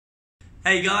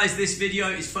Hey guys, this video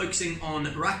is focusing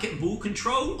on racket and ball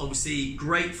control. Obviously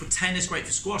great for tennis, great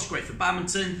for squash, great for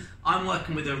badminton. I'm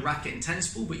working with a racket and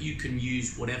tennis ball, but you can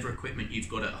use whatever equipment you've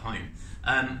got at home.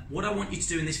 What I want you to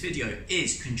do in this video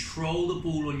is control the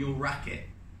ball on your racket.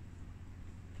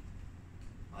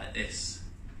 Like this.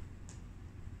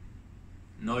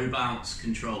 No bounce,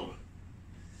 control.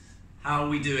 How are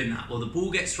we doing that? Well, the ball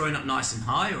gets thrown up nice and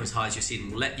high, or as high as your ceiling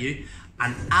will let you.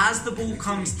 And as the ball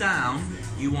comes down,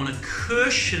 you want to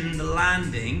cushion the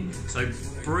landing. So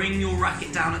bring your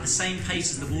racket down at the same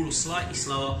pace as the ball or slightly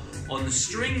slower on the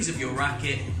strings of your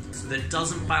racket so that it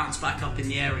doesn't bounce back up in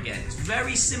the air again. It's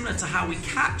very similar to how we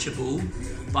catch a ball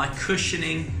by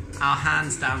cushioning our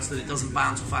hands down so that it doesn't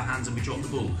bounce off our hands and we drop the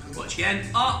ball. Watch again.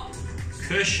 Up,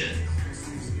 cushion,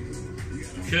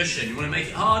 cushion. You want to make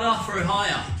it harder, throw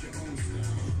higher.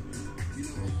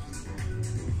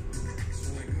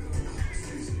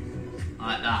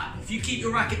 Like that. If you keep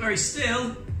your racket very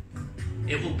still,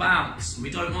 it will bounce. We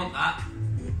don't want that.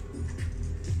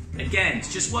 Again,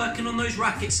 it's just working on those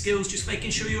racket skills, just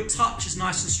making sure your touch is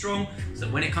nice and strong, so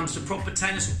that when it comes to proper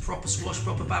tennis or proper squash,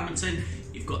 proper badminton,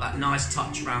 you've got that nice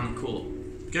touch around the court.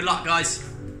 Good luck, guys.